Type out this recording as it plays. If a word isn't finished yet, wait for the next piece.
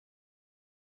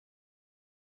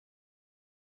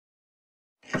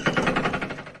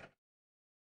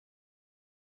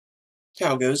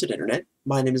How goes it, Internet?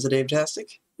 My name is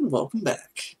Davetastic, and welcome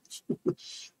back.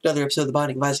 Another episode of the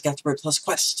Binding of Isaac Afterbirth Plus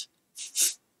Quest.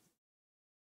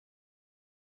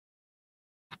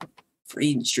 For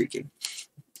Be Streakin.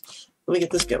 Let me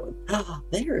get this going. Ah,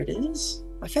 there it is.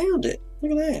 I found it.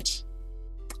 Look at that.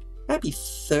 Happy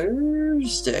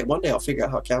Thursday. One day I'll figure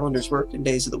out how calendars work in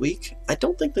days of the week. I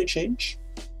don't think they change.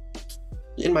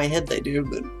 In my head they do,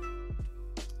 but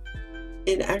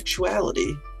in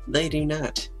actuality, they do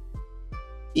not.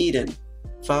 Eden,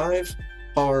 5,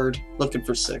 hard, looking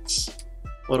for 6.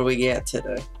 What do we get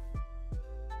today?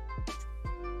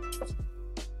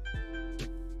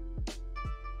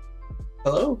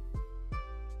 Hello?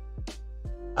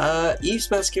 Eve's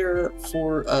Mascara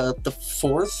for, the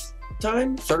 4th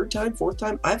time? 3rd time? 4th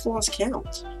time? I've lost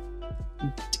count.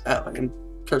 And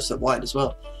Curse of Light as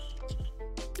well.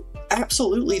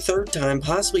 Absolutely 3rd time,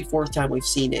 possibly 4th time we've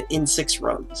seen it in 6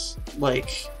 runs.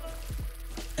 Like,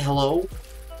 hello?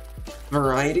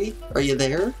 Variety? Are you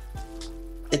there?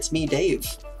 It's me, Dave.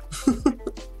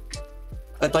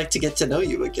 I'd like to get to know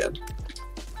you again.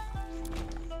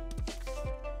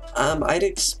 I'd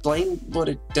explain what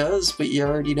it does, but you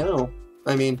already know.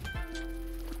 I mean,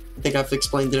 I think I've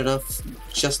explained it enough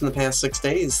just in the past 6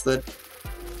 days that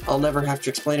I'll never have to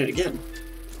explain it again.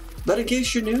 But in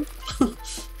case you're new,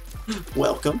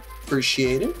 welcome.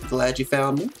 Appreciate it. Glad you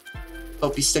found me.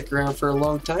 Hope you stick around for a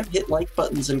long time. Hit like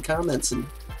buttons and comments and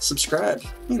subscribe.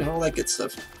 You know, all that good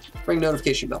stuff. Ring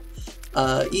notification bell.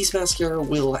 East Mascara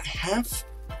will half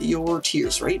your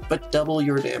tears rate, but double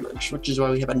your damage, which is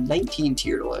why we have a 19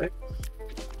 tier delay.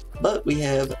 But we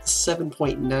have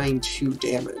 7.92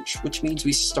 damage, which means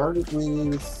we started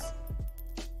with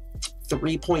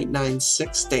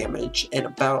 3.96 damage and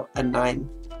about a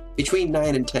between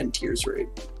 9 and 10 tears rate.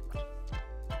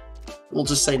 We'll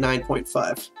just say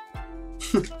 9.5.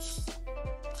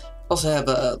 Also have,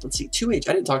 let's see, 2H.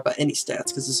 I didn't talk about any stats,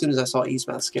 because as soon as I saw Ease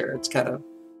Mascara, it's kind of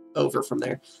over from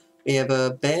there. We have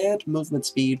a bad movement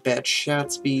speed, bad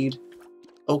shot speed,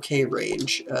 okay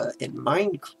range, and no,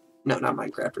 not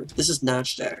Minecrafter. This is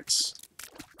Notched Axe.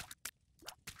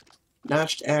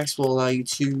 Notched Axe will allow you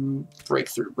to break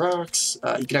through rocks.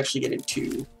 You can actually get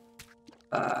into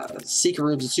secret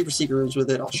rooms and super secret rooms with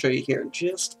it. I'll show you here in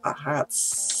just a hot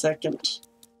second.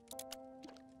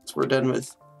 So we're done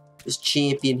with this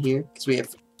champion here, because we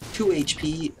have 2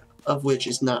 HP, of which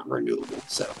is not renewable.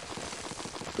 So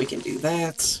we can do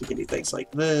that. We can do things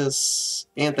like this,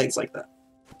 and things like that.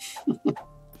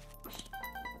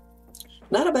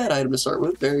 Not a bad item to start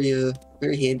with. Very,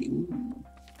 very handy. Ooh.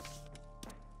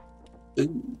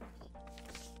 Ooh.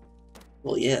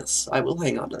 Well, yes, I will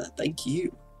hang on to that. Thank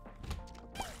you.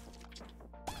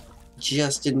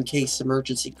 Just in case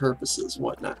emergency purposes and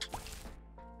whatnot.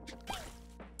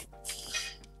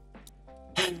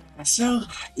 So,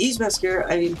 Ease Mascara,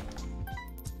 I mean,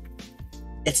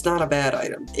 it's not a bad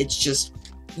item. It's just,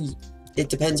 it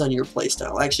depends on your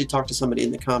playstyle. I actually talked to somebody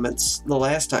in the comments the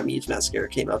last time Ease Mascara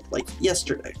came up, like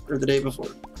yesterday, or the day before.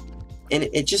 And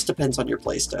it just depends on your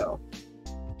playstyle.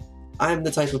 I'm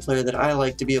the type of player that I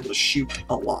like to be able to shoot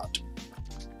a lot.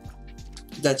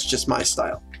 That's just my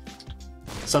style.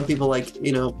 Some people like,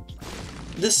 you know,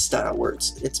 this style where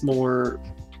it's more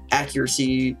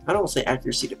accuracy, I don't want to say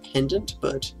accuracy dependent,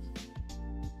 but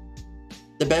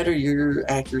the better your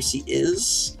accuracy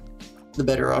is, the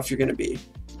better off you're going to be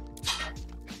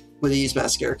with Ease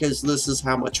Mascara, because this is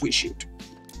how much we shoot.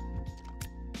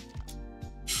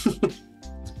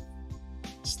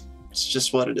 It's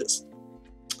just what it is.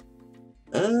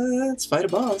 Let's fight a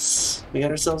boss. We got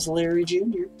ourselves a Larry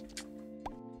Jr.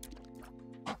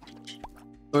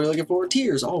 We're looking for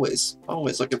tears, always.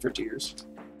 Always looking for tears.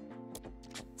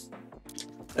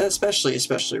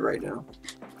 Especially right now.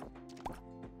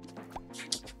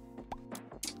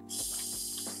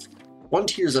 One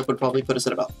tears up would probably put us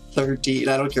at about 13.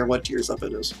 I don't care what tears up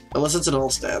it is. Unless it's in all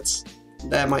stats.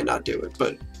 That might not do it,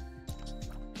 but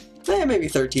maybe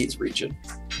 13's reaching.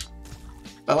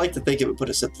 I like to think it would put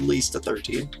us at least a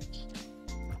 13.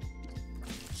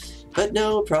 But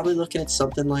no, probably looking at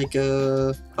something like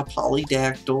a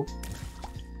polydactyl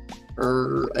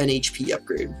or an HP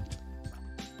upgrade.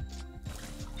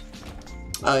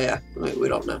 Oh yeah, we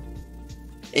don't know.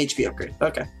 HP upgrade.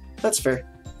 Okay, that's fair.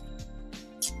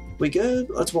 We good?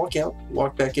 Let's walk out.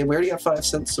 Walk back in. We already got 5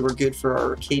 cents, so we're good for our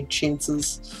arcade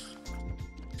chances.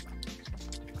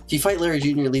 If you fight Larry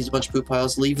Jr. and leaves a bunch of poop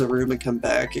piles, leave the room and come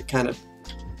back. It kind of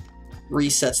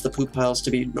resets the poop piles to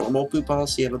be normal poop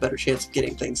piles, so you have a better chance of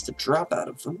getting things to drop out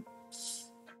of them.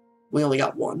 We only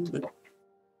got 1, but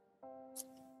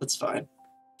that's fine.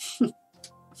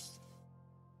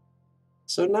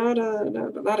 So not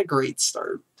a great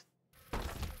start.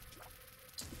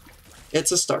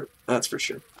 It's a start, that's for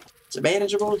sure. Is it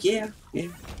manageable? Yeah, yeah.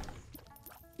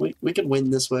 We can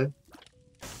win this way.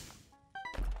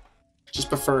 Just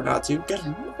prefer not to. Gotta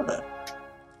love that.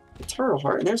 The turtle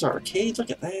heart, and there's our arcade. Look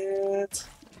at that.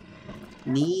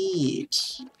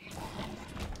 Neat.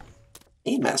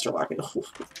 And master locking. Oh,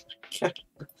 God.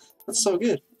 That's so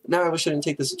good. Now I wish I didn't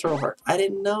take this turtle heart. I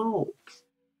didn't know.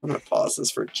 I'm gonna pause this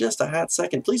for just a hot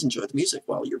second. Please enjoy the music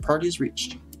while your party is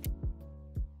reached.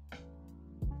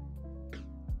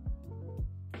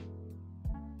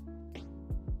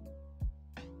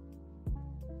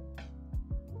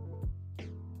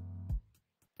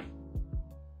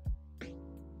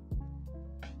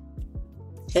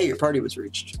 Hey, your party was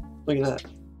reached. Look at that.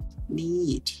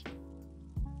 Neat.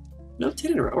 No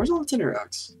tinted rock. Where's all the tinted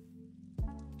rocks?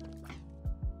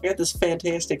 I got this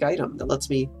fantastic item that lets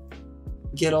me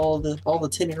get all the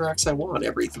tinted rocks I want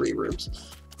every 3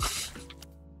 rooms.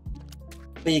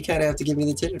 But you kind of have to give me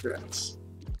the tinted rocks.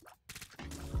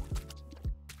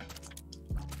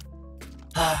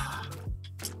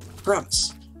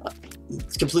 Promise.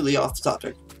 It's completely off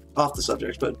the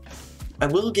subject, but I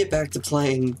will get back to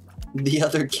playing the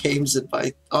other games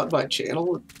on my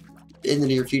channel in the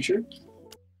near future.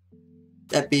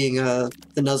 That being the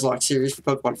Nuzlocke series for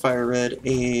Pokemon Fire Red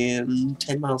and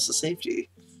 10 Miles to Safety.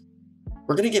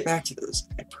 We're gonna get back to those,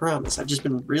 I promise. I've just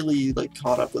been really like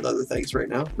caught up with other things right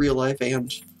now, real life,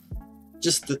 and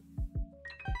just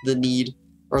the need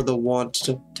or the want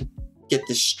to get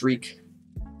this streak,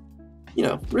 you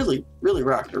know, really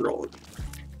rock and rolling.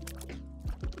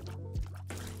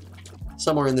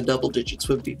 Somewhere in the double digits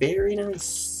would be very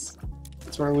nice.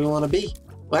 That's where we want to be.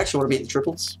 Well, I actually want to be in the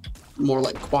triples. More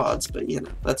like quads, but you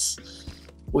know, that's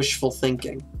wishful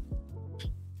thinking.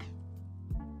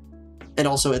 And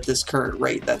also at this current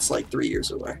rate, that's like 3 years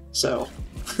away. So,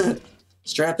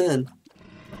 strap in.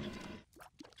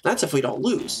 That's if we don't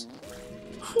lose.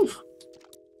 Whew.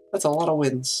 That's a lot of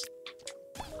wins.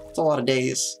 That's a lot of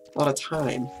days. A lot of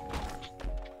time.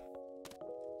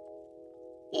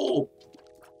 Oh,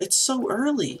 it's so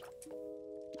early.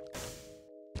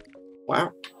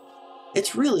 Wow.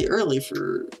 It's really early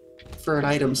for an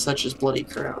item such as Bloody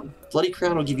Crown. Bloody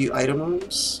Crown will give you item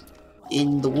rooms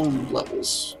in the womb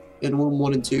levels. In womb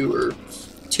 1 and 2, or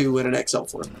 2 and an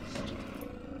XL4.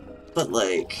 But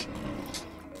like,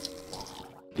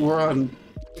 we're on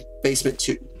basement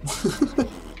 2.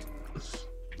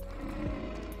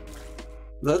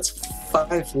 That's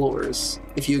 5 floors.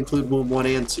 If you include womb 1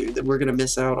 and 2, then we're gonna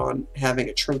miss out on having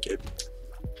a trinket.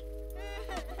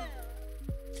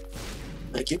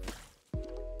 Thank you.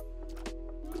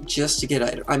 Just to get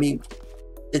item. I mean,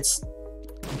 it's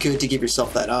good to give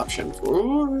yourself that option.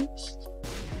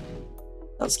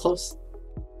 That was close.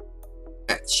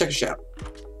 Alright, let's check us out.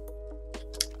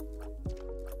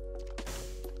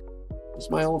 There's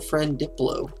my old friend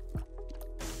Diplo.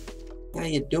 How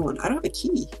you doing? I don't have a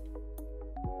key.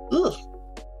 Ugh.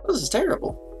 This is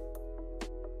terrible.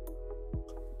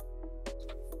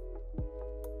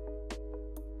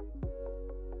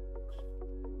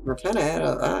 We're kind of out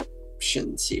of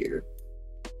options here.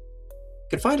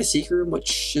 Could find a secret room,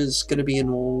 which is going to be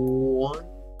in 1,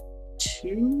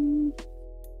 2,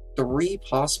 3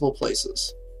 possible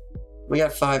places. We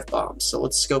got 5 bombs, so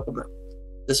let's scope them out.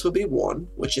 This would be 1,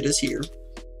 which it is here.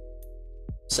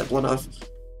 Simple enough.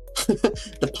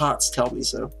 The pots tell me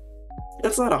so.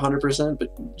 It's not 100%,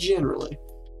 but generally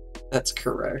that's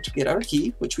correct. We get our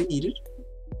key, which we needed.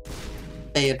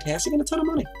 Fantastic, and a ton of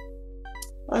money.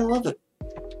 I love it.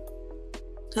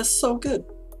 That's so good.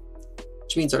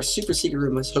 Which means our super secret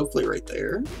room is hopefully right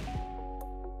there.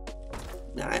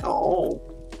 Oh.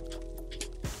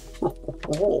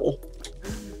 Oh.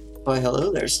 Why,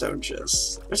 hello there, stone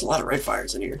chest. There's a lot of red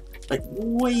fires in here. Like,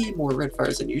 way more red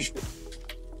fires than usual.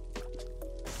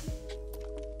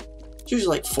 It's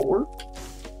usually like 4.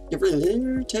 Give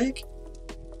or take.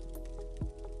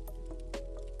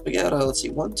 We got, let's see,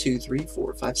 1, 2, 3,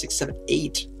 4, 5, 6, 7,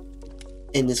 8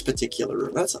 in this particular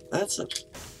room. That's a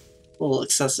little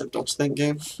excessive, don't you think,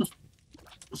 game?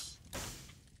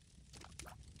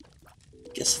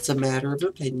 Guess it's a matter of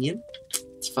opinion.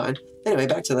 It's fine. Anyway,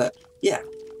 back to that. Yeah.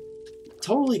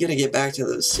 Totally gonna get back to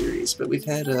those series, but we've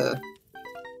had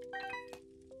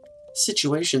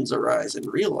situations arise in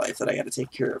real life that I gotta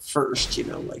take care of first, you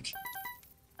know, like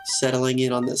settling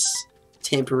in on this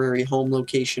temporary home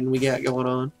location we got going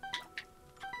on.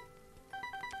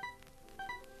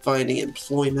 Finding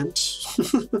employment.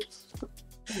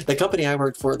 The company I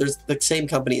worked for, there's the same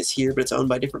company as here, but it's owned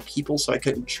by different people, so I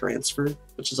couldn't transfer,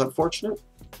 which is unfortunate.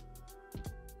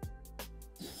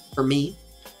 For me.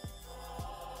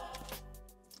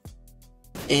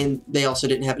 And they also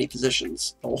didn't have any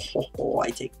positions. Oh, I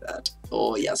take that.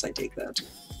 Oh, yes, I take that.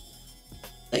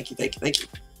 Thank you, thank you, thank you.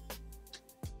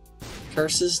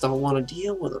 Curses, don't want to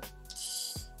deal with them.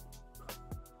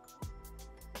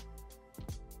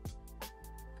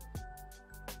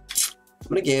 I'm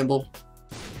gonna gamble.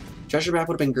 Treasure map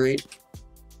would have been great.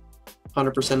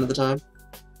 100% of the time.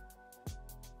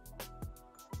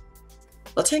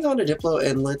 Let's hang on to Diplo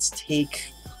and let's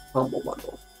take Humble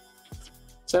Bundle.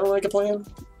 Sound like a plan?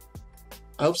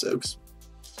 I hope so, 'cause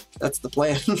that's the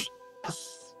plan.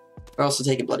 We're also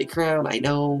taking Bloody Crown. I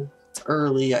know it's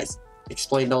early. I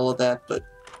explained all of that, but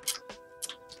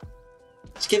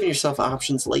just giving yourself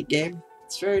options late game.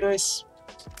 It's very nice.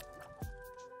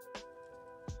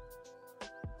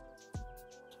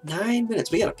 9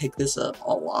 minutes. We gotta pick this up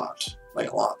a lot.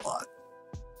 Like a lot.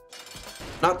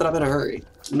 Not that I'm in a hurry.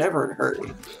 I'm never in a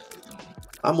hurry.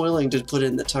 I'm willing to put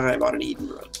in the time on an Eden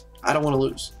run. I don't want to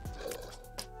lose.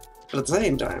 But at the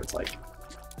same time, it's like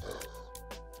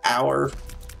hour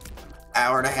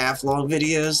and a half long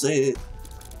videos. I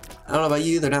don't know about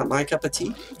you, they're not my cup of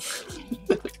tea.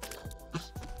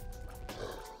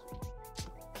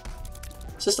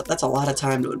 It's just, that's a lot of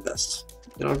time to invest.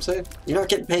 You know what I'm saying? You're not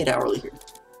getting paid hourly here.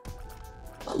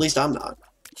 At least I'm not.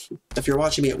 If you're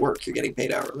watching me at work, you're getting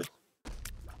paid hourly.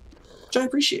 Which I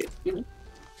appreciate, you know.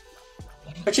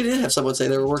 Actually, I did have someone say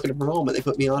they were working from home and they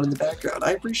put me on in the background.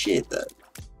 I appreciate that.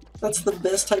 That's the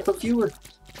best type of viewer.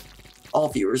 All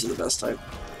viewers are the best type.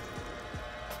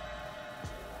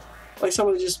 Like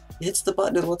someone who just hits the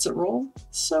button and lets it roll.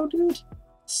 So good.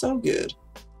 So good.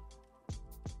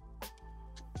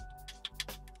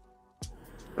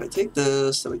 Let me take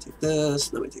this, let me take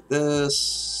this, let me take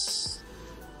this.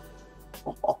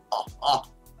 Oh.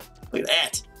 Look at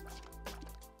that.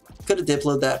 Could have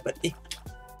diploed that, but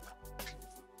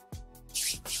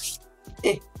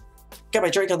Got my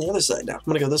drink on the other side now. I'm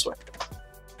gonna go this way.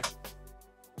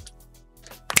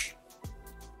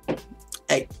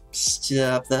 Hey,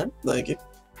 stop that. Thank you.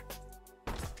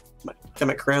 Got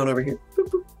my crown over here. Boop,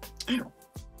 boop. Ow.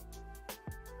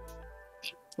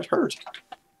 That hurt.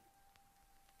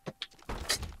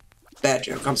 Bad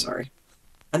joke. I'm sorry.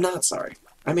 I'm not sorry.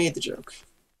 I made the joke.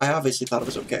 I obviously thought it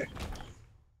was okay.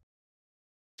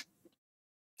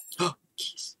 Oh,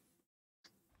 keys.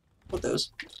 What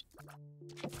those?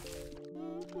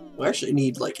 We actually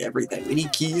need, like, everything. We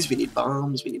need keys, we need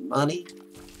bombs, we need money.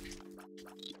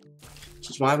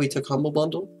 Which is why we took Humble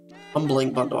Bundle.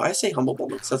 Humbling Bundle. I say Humble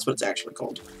Bundle because that's what it's actually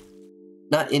called.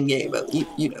 Not in-game, but,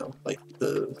 you know, like,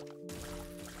 the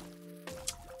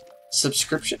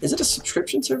subscription. Is it a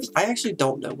subscription service? I actually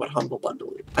don't know what Humble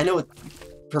Bundle is. I know it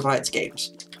provides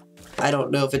games. I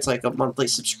don't know if it's, like, a monthly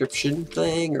subscription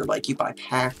thing, or, like, you buy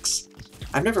packs.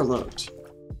 I've never looked.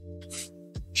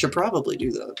 Should probably do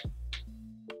that.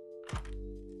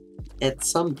 At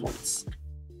some points.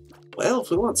 Well,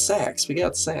 if we want sacks, we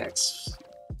got sacks.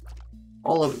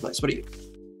 All over the place. What are you?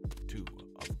 2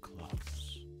 of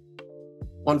clubs.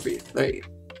 1 for you. There you go.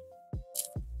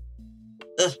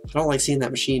 Ugh, I don't like seeing that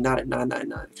machine not at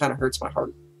 999. It kind of hurts my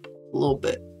heart. A little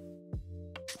bit.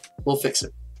 We'll fix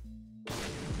it.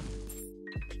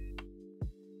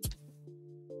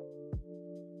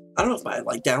 I don't know if I,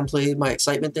 like, downplayed my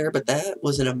excitement there, but that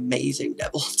was an amazing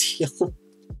devil deal.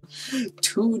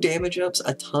 2 damage ups,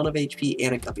 a ton of HP,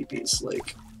 and a guppy piece.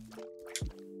 Like,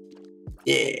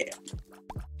 yeah.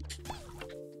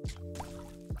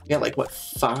 You got, like, what,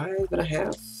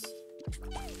 5.5?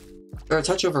 Or a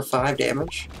touch over 5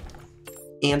 damage.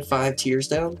 And 5 tears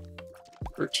down.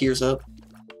 Or tears up.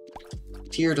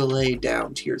 Tear delay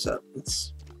down, tears up.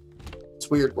 It's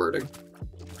weird wording.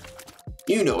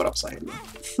 You know what I'm saying.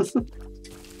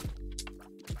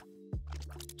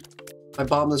 I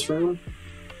bomb this room,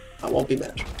 I won't be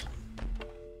mad.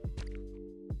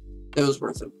 It was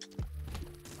worth it.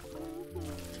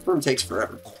 This room takes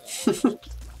forever.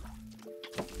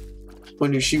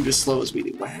 When you shoot as slow as we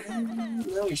do. Wow,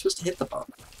 no, you're supposed to hit the bomb.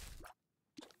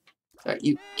 Alright,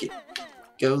 you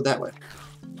go that way.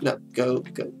 No, go.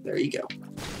 There you go.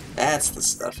 That's the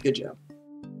stuff. Good job.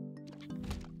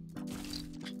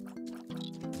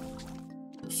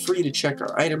 Free to check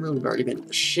our item room. We've already been to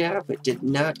the shop. It did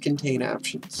not contain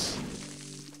options.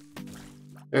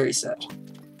 Very sad.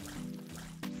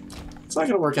 It's not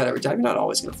going to work out every time. You're not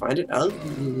always going to find it.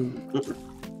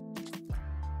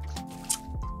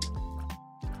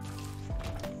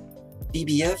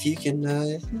 BBF, you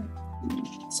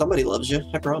can, somebody loves you,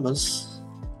 I promise.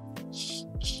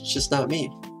 It's just not me.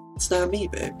 It's not me,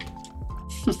 babe.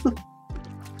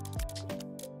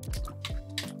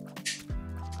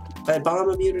 If I had bomb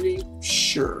immunity,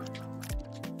 sure.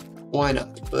 Why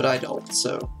not? But I don't,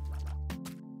 so.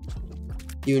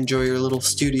 You enjoy your little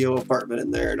studio apartment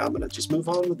in there, and I'm gonna just move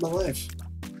on with my life.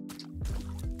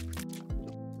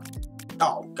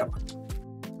 Oh, come on.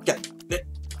 Get it.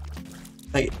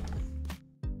 Thank you.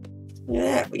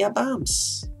 Yeah, we got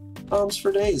bombs. Bombs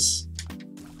for days.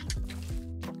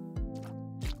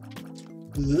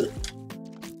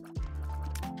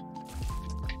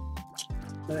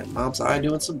 That Mom's Eye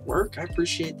doing some work. I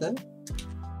appreciate that.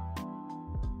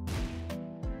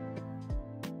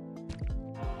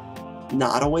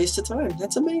 Not a waste of time.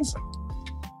 That's amazing.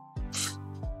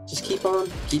 Just keep rolling.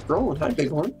 Hi,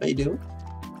 Bighorn. How you doing?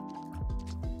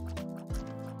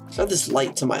 I have this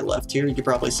light to my left here. You can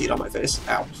probably see it on my face.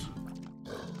 Ow.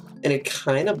 And it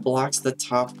kind of blocks the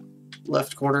top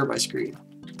left corner of my screen.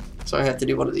 So I have to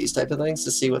do one of these type of things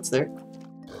to see what's there.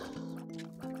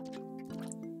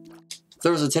 If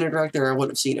there was a tinted rack there, I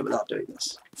wouldn't have seen it without doing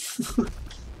this.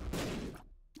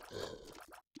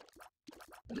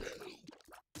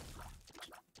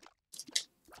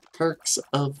 Perks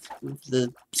of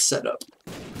the setup.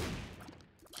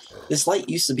 This light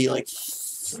used to be like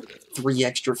 3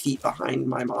 extra feet behind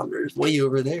my monitors, way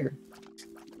over there.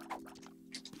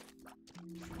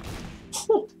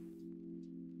 Huh.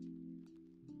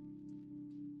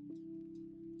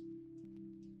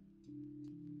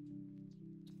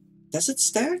 Does it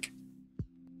stack?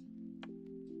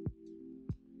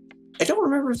 I don't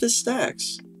remember if this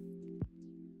stacks.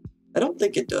 I don't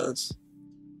think it does.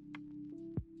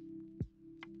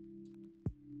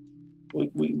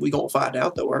 We gonna find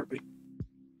out though, aren't we?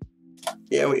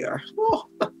 Yeah, we are. Oh,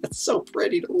 that's so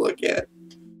pretty to look at.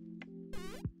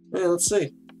 Yeah, let's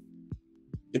see.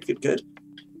 Good, good, good.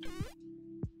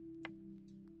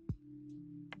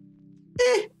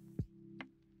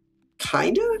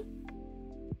 Kinda?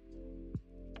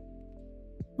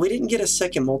 We didn't get a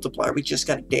second multiplier, we just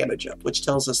got a damage up, which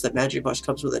tells us that Magic Mush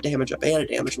comes with a damage up and a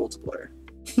damage multiplier.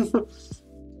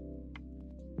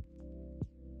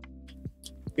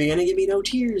 You're gonna give me no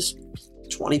tears.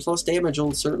 20 plus damage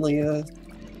will certainly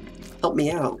help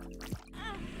me out.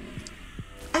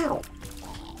 Ow!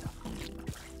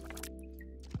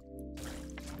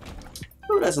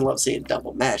 Who doesn't love seeing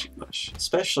double Magic Mush?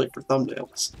 Especially for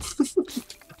thumbnails.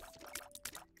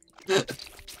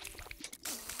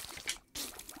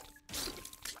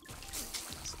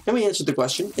 Let me answer the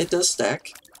question. It does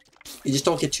stack. You just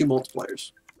don't get 2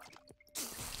 multipliers.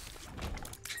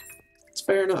 It's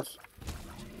fair enough.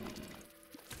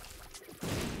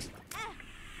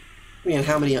 I mean,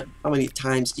 how many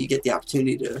times do you get the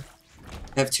opportunity to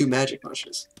have 2 Magic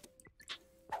Mushes?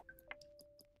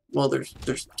 Well, there's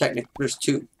 2.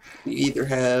 You either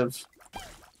have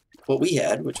what we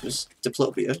had, which was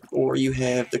Diplopia, or you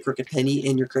have the Crooked Penny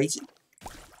and you're crazy.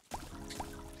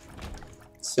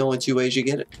 It's the only 2 ways you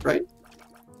get it, right?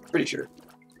 Pretty sure.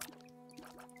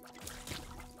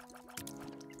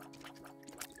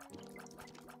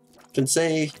 Can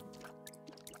say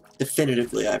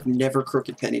definitively I've never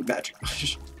Crooked Penny Magic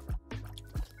Mush.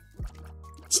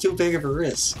 It's too big of a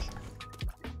risk.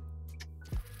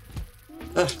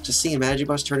 Ugh, just seeing Magic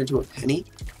Mush turn into a penny?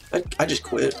 I just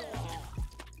quit.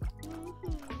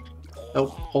 Oh,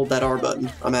 hold that R button.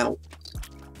 I'm out.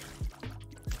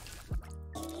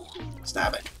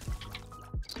 Stop it.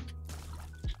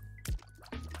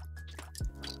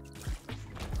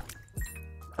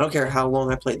 I don't care how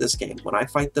long I play this game. When I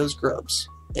fight those grubs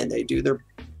and they do their,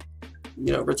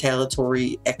 you know,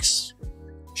 retaliatory X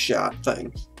shot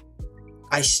thing,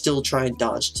 I still try and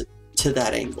dodge to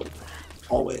that angle.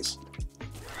 Always.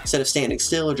 Instead of standing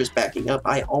still or just backing up,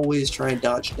 I always try and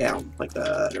dodge down like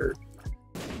that, or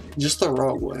just the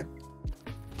wrong way.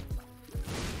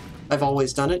 I've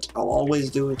always done it. I'll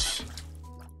always do it.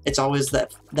 It's always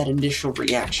that initial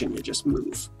reaction to just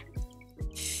move.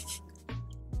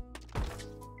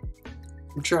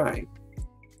 I'm trying.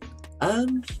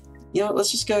 You know,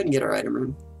 let's just go ahead and get our item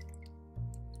room.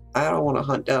 I don't want to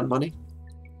hunt down money.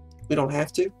 We don't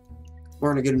have to.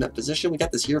 We're in a good enough position. We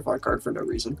got this Hierophant card for no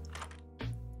reason.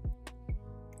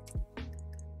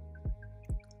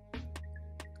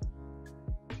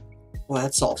 Well,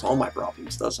 that solves all my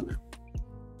problems, doesn't it?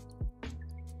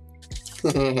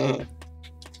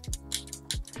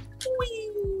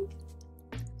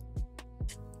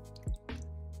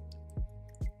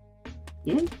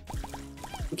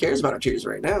 Who cares about our tears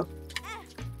right now?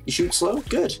 You shoot slow?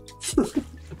 Good.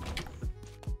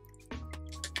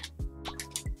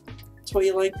 That's what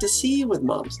you like to see with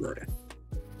Mom's Knife.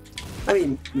 I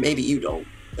mean, maybe you don't.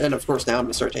 And of course now I'm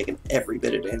going to start taking every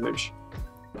bit of damage.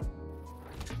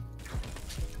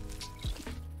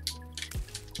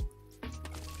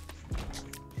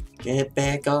 Get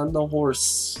back on the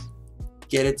horse.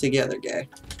 Get it together, guy.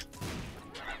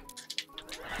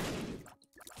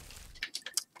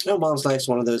 You know, Mom's Knife's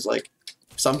one of those, like,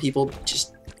 some people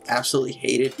just absolutely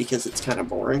hate it because it's kind of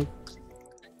boring.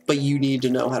 But you need to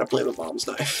know how to play with Mom's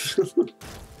Knife.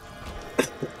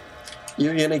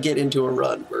 You're gonna get into a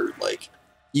run where, like,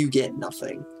 you get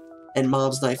nothing. And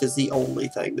Mom's Knife is the only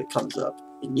thing that comes up.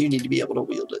 And you need to be able to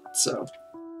wield it. So,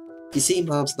 if you see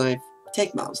Mom's Knife,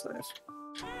 take Mom's Knife.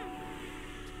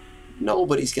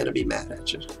 Nobody's gonna be mad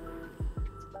at you.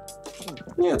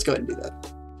 Yeah, let's go ahead and do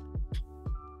that.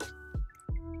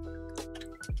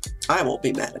 I won't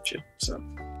be mad at you, so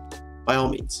by all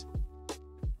means.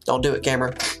 Don't do it,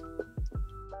 camera.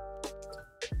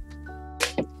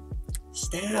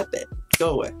 Snap it.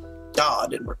 Go away. Ah,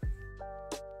 it didn't work.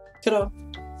 Ta-da.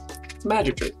 It's a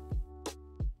magic trick.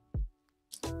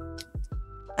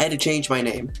 I had to change my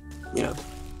name, you know.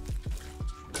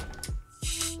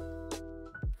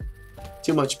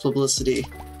 Too much publicity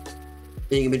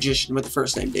being a magician with the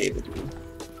first name David.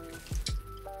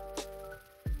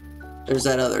 There's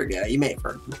that other guy. You may have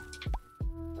heard him.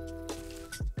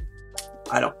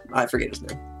 I forget his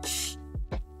name.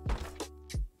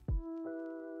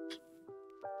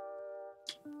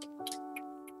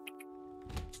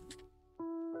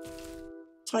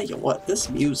 Tell you what, this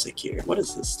music here. What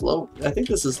is this? I think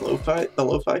this is Lo-Fi, the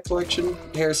Lo-Fi collection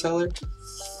hair seller.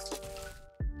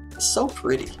 It's so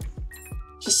pretty.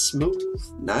 Just smooth,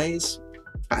 nice.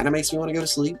 Kinda makes me want to go to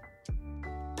sleep.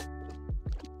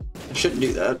 I shouldn't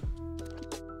do that.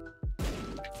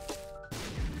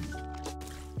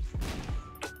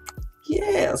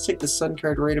 Yeah, let's take the sun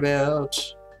card right about.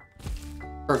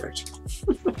 Perfect.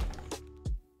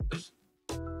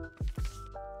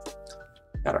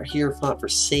 Got our here font for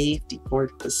safety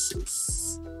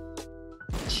purposes.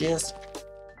 Just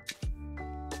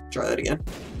try that again.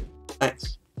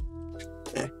 Thanks.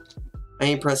 Yeah. I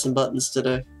ain't pressing buttons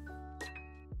today.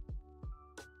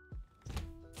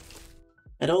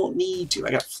 I don't need to.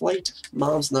 I got Flight,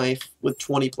 Mom's Knife with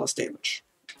 20 plus damage.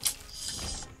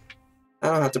 I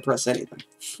don't have to press anything.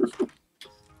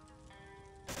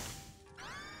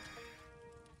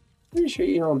 Pretty sure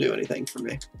you don't do anything for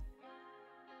me.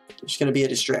 It's gonna be a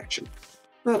distraction.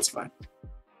 That's fine.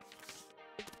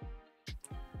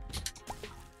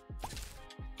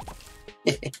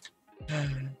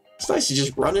 It's nice to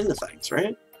just run into things,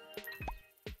 right?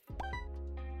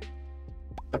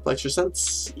 Up extra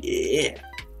sense? Yeah.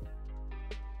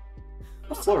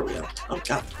 What floor are we on? Oh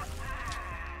god.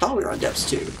 Thought we were on depths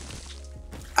 2.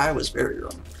 I was very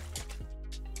wrong.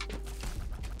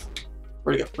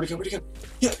 Where'd he go? Where'd he go? Where'd he go?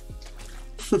 Yeah!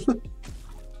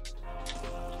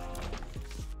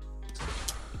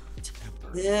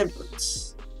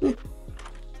 Temperance. Yeah,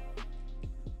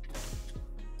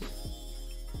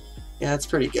 that's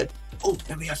pretty good. Oh,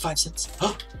 and we got 5 cents.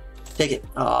 Oh, take it.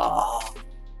 Oh.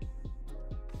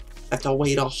 I have to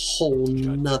wait a whole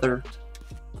another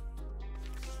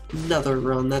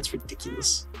run. That's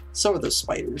ridiculous. So are those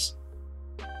spiders.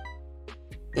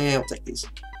 Yeah, I'll take these.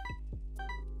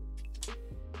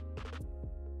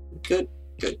 Good,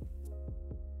 good.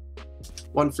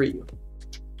 One for you.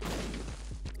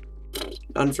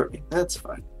 None for me. That's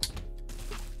fine.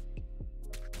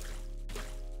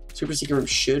 Super Secret Room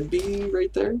should be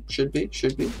right there. Should be,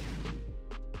 should be.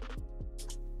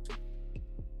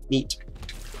 Neat.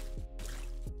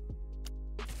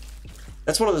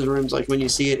 That's one of those rooms, like, when you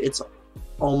see it, it's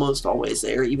almost always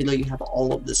there, even though you have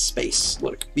all of this space,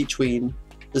 look, between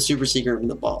the Super Secret Room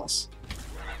and the boss.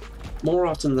 More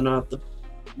often than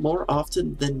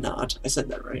not, I said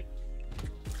that right.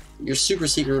 Your Super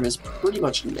Secret Room is pretty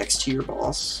much next to your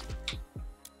boss.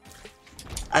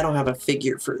 I don't have a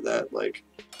figure for that, like,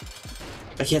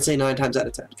 I can't say 9 times out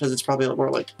of 10, because it's probably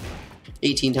more like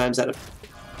 18 times out of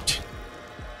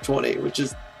 20, which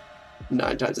is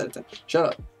 9 times out of 10. Shut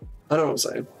up. I know what I'm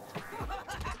saying.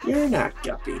 You're not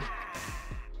Guppy.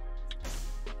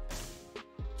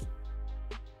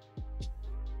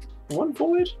 One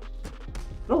void?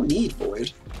 I don't need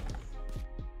void.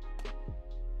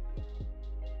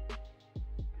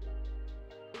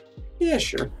 Yeah,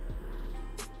 sure.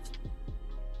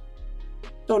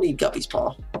 Don't need Guppy's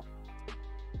paw.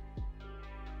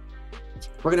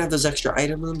 We're gonna have those extra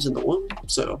item rooms in the womb,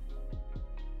 so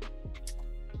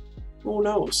who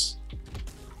knows?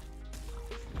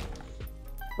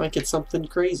 Might get something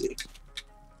crazy.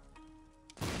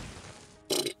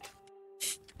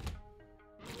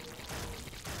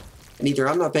 And either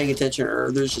I'm not paying attention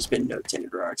or there's just been no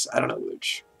tinted rocks. I don't know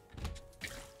which.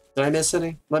 Did I miss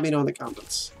any? Let me know in the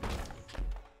comments.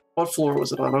 What floor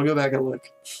was it on? I'll go back and look.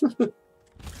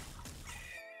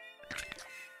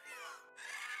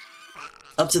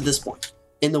 Up to this point.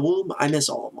 In the womb, I miss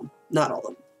all of them. Not all of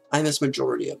them. I miss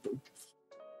majority of them.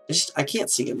 I can't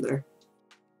see them there.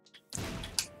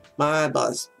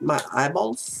 my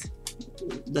eyeballs,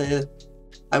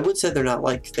 I would say they're not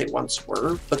like they once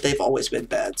were, but they've always been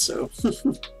bad, so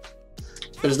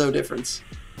there's no difference.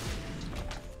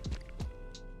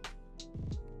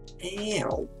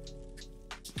 Ow.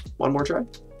 One more try.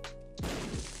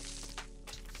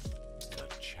 The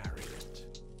chariot.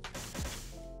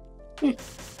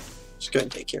 Just go ahead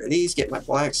and take care of these, get my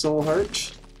black soul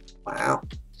heart. Wow.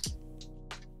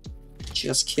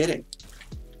 Just kidding.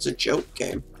 It's a joke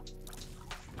game.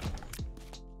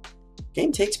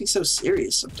 Game takes me so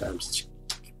serious sometimes.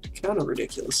 It's kind of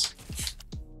ridiculous.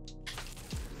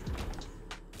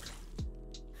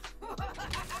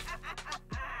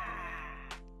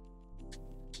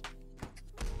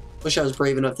 Wish I was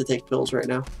brave enough to take pills right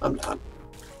now. I'm not.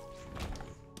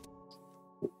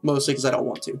 Mostly because I don't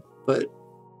want to, but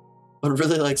I'd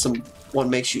really like some one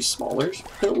makes you smaller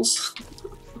pills.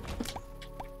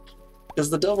 Because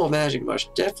the double magic mush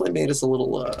definitely made us a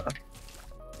little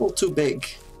too big.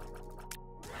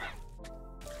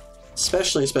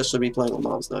 Especially me playing with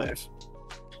Mom's Knife.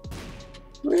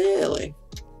 Really?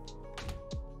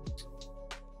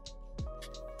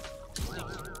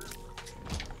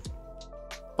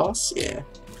 Boss? Yeah.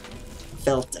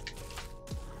 Felt it.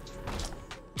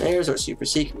 There's our super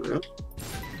secret room.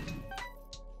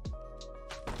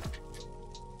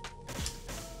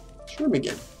 Room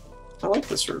again. I like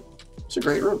this room. It's a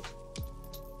great room.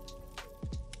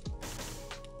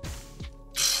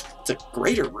 It's a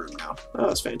greater room now. Oh,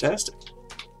 that's fantastic.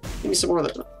 Give me some more of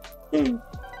that. Yeah.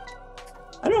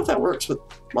 I don't know if that works with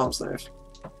Mom's Knife.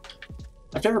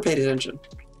 I've never paid attention.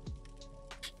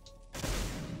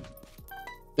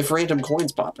 If random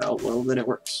coins pop out, well, then it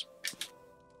works.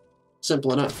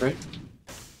 Simple enough, right?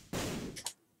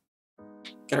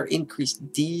 Got our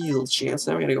increased deal chance.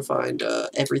 Now we gotta go find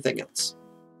everything else.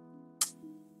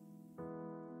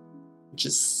 Which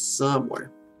is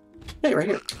somewhere. Hey, right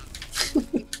here.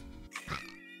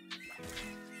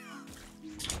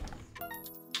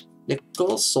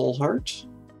 Nickel, soul heart.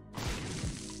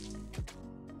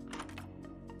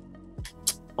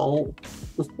 Oh.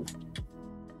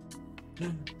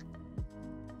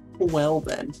 Well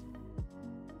then.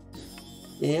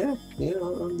 Yeah,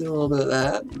 I'll do a little bit of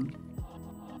that.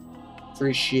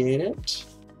 Appreciate it.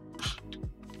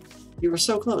 You were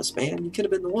so close, man. You could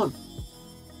have been the one.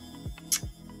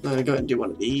 I'm gonna go ahead and do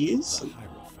one of these.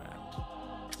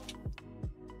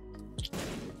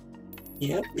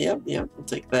 Yep. We'll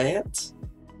take that.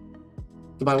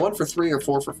 You buy 1 for 3 or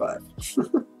 4 for 5.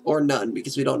 Or none,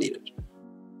 because we don't need it.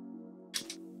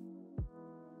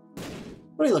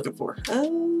 What are you looking for?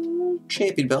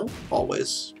 Champion belt,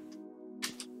 always. I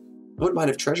wouldn't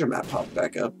mind if treasure map popped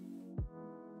back up.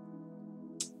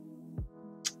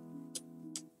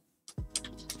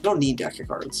 I don't need deck of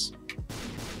cards.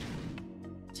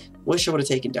 Wish I would have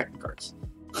taken deck of cards.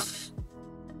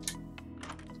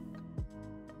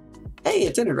 Hey,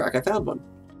 it's Interact. I found one.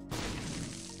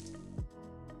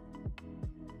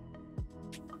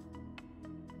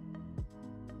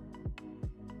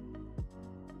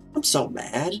 I'm so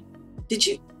mad. Did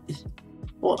you?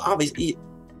 Well, obviously.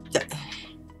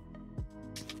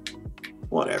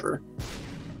 Whatever.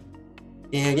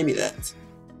 Yeah, give me that.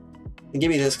 And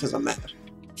give me this because I'm mad.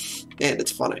 And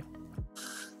it's funny.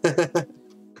 Do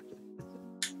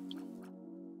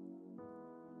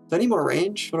I need more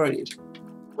range? What do I need?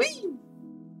 Whee!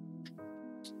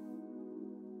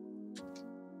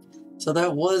 So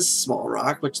that was Small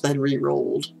Rock, which then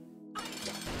re-rolled.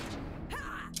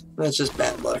 That's just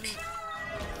bad luck.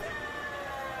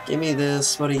 Give me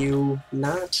this. What are you?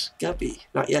 Not Guppy.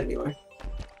 Not yet, anyway.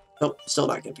 Nope, still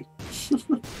not Guppy.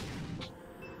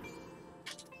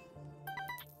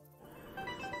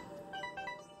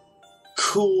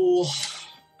 Cool.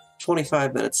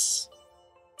 25 minutes.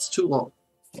 It's too long.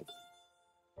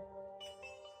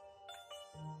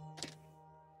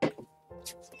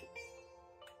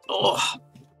 Oh.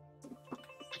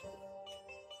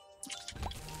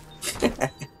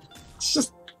 It's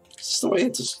just the way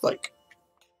it's just like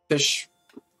fish,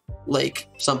 lake,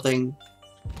 something.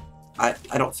 I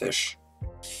don't fish.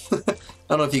 I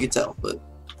don't know if you could tell, but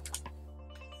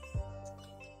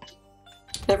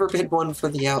never been one for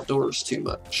the outdoors too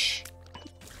much.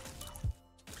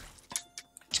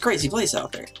 It's a crazy place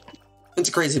out there. It's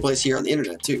a crazy place here on the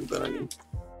internet too, but I mean,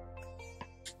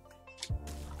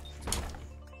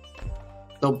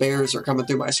 no bears are coming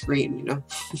through my screen, you know?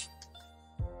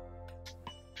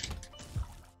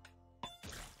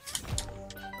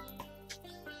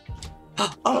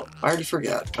 Oh, I already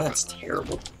forgot. Oh, that's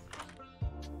terrible.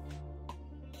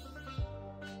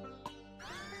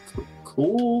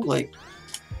 Cool, like,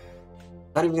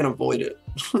 not even gonna avoid it.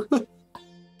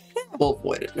 Yeah, we'll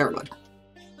avoid it. Never mind.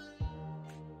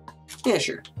 Yeah,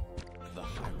 sure. The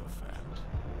Hierophant.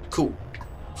 Cool.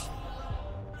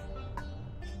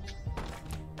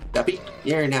 Guppy?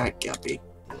 You're not Guppy.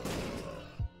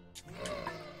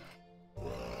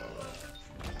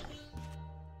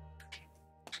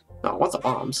 Oh, what the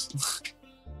bombs?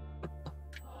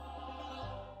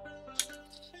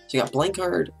 So you got Blank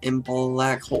Card and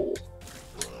Black Hole.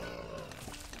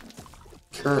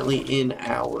 Currently in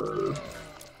our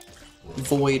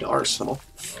Void arsenal.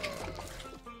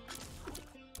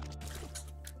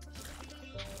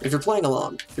 If you're playing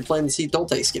along, if you're playing the seat, don't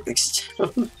take Skipping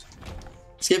Stone.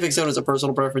 Skipping Stone is a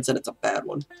personal preference and it's a bad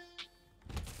one.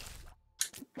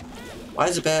 Why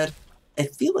is it bad? I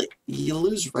feel like you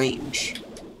lose range.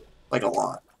 Like a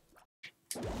lot.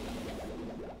 So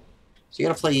you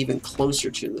gotta play even closer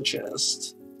to the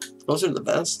chest. Closer to the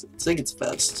vest? I think it's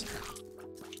vest.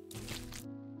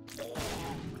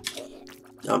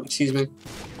 Excuse me.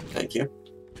 Thank you.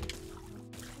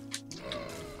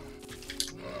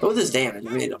 But with this damage, I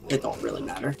mean, it don't really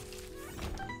matter.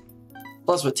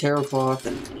 Plus with Tarot Cloth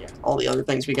and yeah, all the other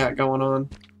things we got going on.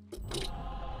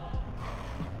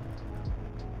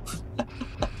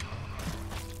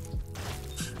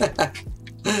 That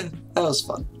was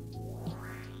fun.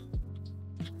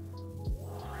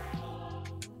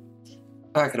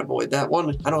 I can avoid that. 1,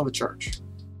 I don't have a charge.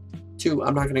 2,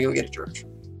 I'm not gonna go get a charge.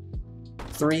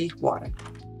 3, why?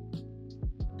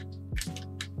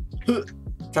 Kind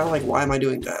of like, why am I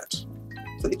doing that?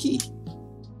 For the key.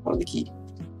 I want the key.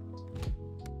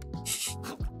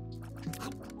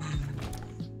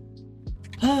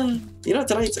 You know,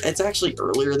 tonight it's actually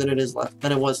earlier than it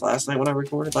was last night when I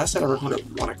recorded. Last night I recorded at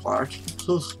 1 o'clock.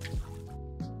 I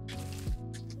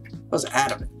was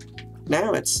adamant.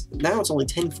 Now it's only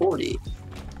 10:40,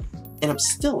 and I'm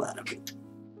still adamant.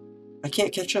 I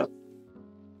can't catch up.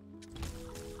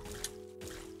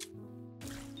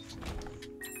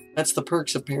 That's the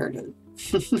perks of parenthood.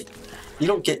 You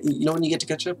know when you get to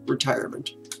catch up?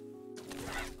 Retirement.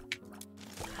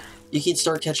 You can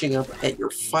start catching up at your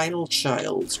final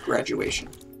child's graduation.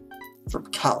 From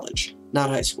college, not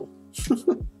high school.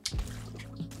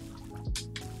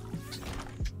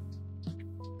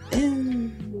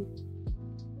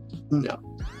 No,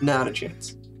 not a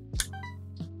chance.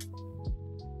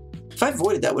 If I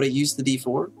avoided that, would I use the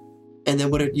D4? And then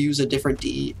would it use a different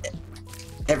D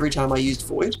every time I used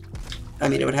Void? I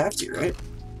mean, it would have to, right?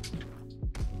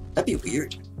 That'd be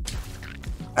weird.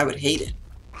 I would hate it.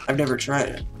 I've never tried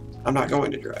it. I'm not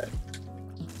going to try it.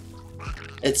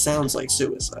 It sounds like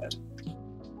suicide.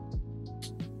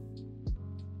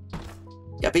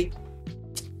 Guppy?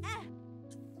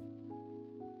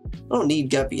 I don't need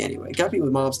Guppy anyway. Guppy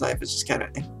with Mom's Knife is just kind of...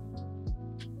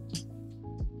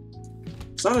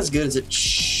 It's not as good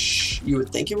as you would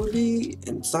think it would be,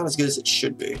 and it's not as good as it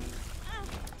should be.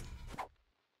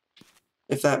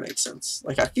 If that makes sense.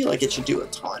 Like, I feel like it should do a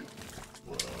ton.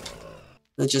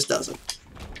 It just doesn't.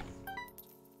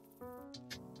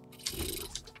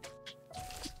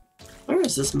 Where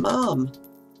is this mom?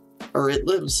 Or it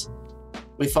lives.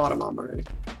 We fought a mom already.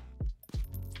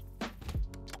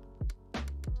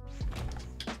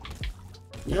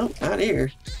 Nope, not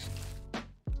here.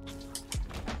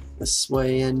 This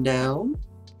way and down.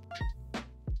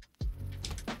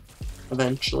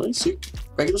 Eventually.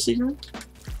 Regular secret?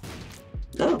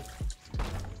 No.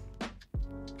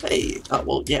 Hey, oh,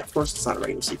 well, yeah, of course it's not a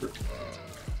regular secret.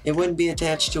 It wouldn't be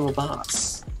attached to a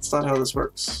boss. It's not how this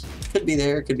works. Could be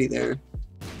there, could be there.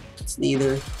 It's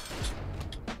neither.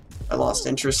 I lost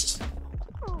interest.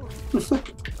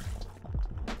 It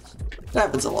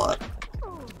happens a lot.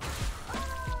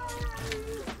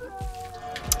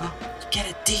 Oh, get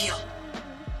a deal.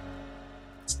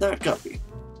 It's not Guppy.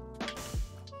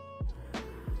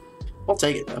 I'll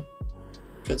take it though.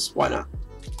 Because why not?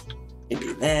 We can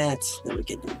do that, then we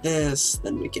can do this,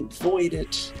 then we can void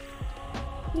it.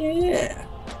 Yeah.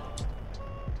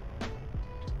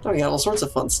 Oh, we got all sorts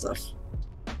of fun stuff.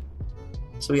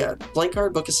 So we got Blank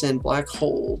Card, Book of Sin, Black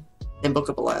Hole, and Book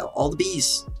of Belial. All the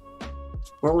bees.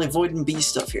 We're only avoiding bee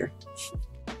stuff here.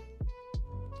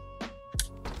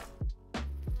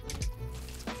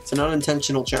 It's an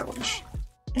unintentional challenge.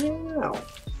 Ow.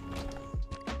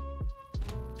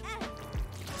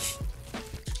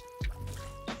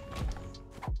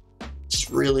 Just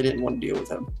really didn't want to deal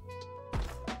with him.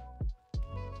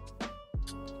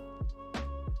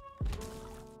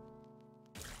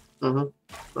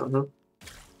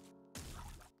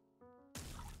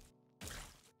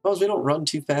 Well, we don't run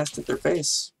too fast at their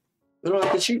face. We don't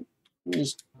have to shoot. We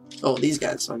just... Oh, these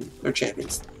guys, they're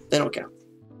champions. They don't count.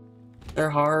 They're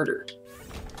harder.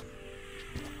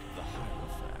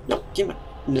 No, give me.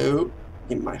 No.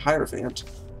 In my Hierophant.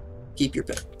 Keep your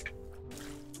pet.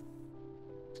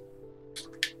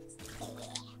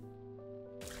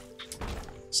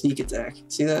 Sneak attack.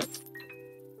 See that?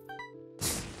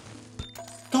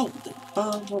 Golden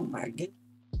bomb. Oh my god.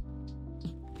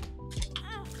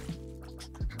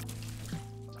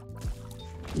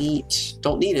 Neat.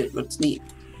 Don't need it, but it's neat.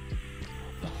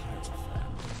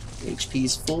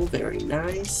 HP's full. Very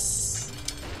nice.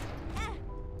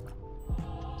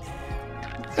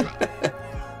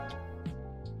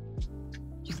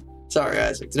 Sorry,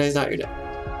 Isaac. Today's not your day.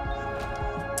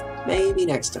 Maybe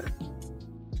next time.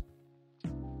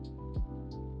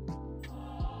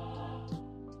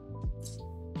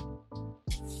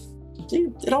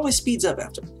 Dude, it always speeds up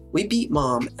after. We beat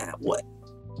Mom at what?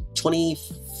 20...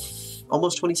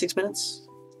 almost 26 minutes?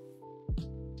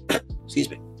 Excuse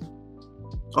me.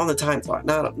 On the time clock,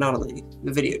 not on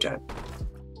the video time.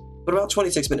 But about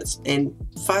 26 minutes. And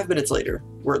 5 minutes later,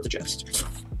 we're at the chest.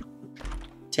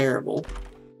 Terrible.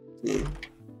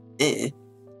 Yep.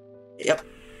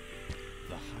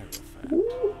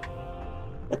 Ooh.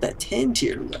 Got that 10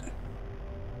 tier left.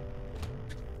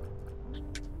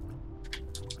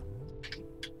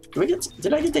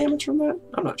 Did I get damage from that?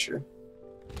 I'm not sure.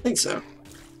 I think so.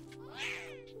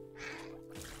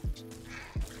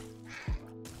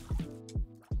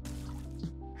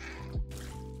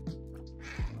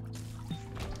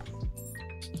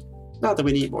 Not that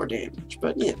we need more damage,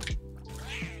 but yeah.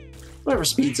 Whatever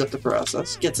speeds up the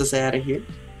process, gets us out of here.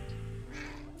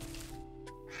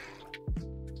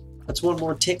 That's one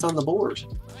more tick on the board.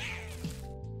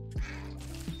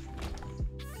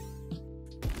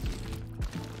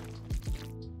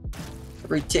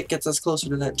 Every tick gets us closer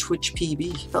to that Twitch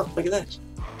PB. Oh, look at that.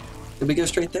 Did we go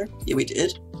straight there? Yeah, we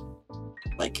did.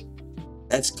 Like,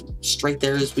 as straight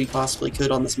there as we possibly could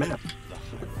on this map.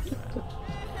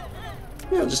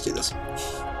 Yeah, I'll just do this.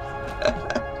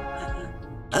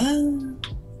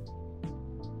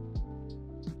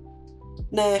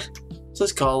 Nah,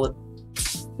 just call it.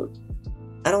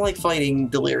 I don't like fighting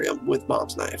Delirium with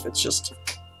Mom's knife. It's just...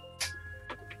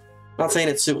 not saying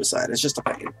it's suicide, it's just a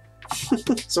pain.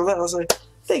 So with that, I'll say,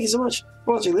 thank you so much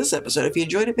for watching this episode. If you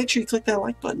enjoyed it, make sure you click that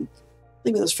like button.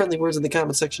 Leave me those friendly words in the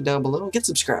comment section down below, and get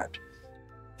subscribed.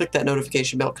 Click that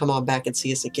notification bell, come on back and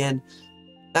see us again.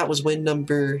 That was win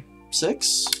number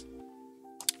 6.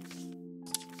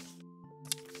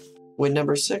 Win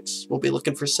number 6. We'll be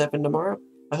looking for 7 tomorrow.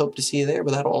 I hope to see you there,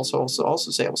 but that'll also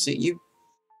say I will see you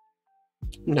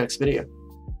in the next video.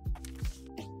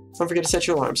 Don't forget to set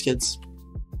your alarms, kids.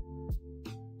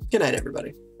 Good night,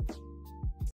 everybody.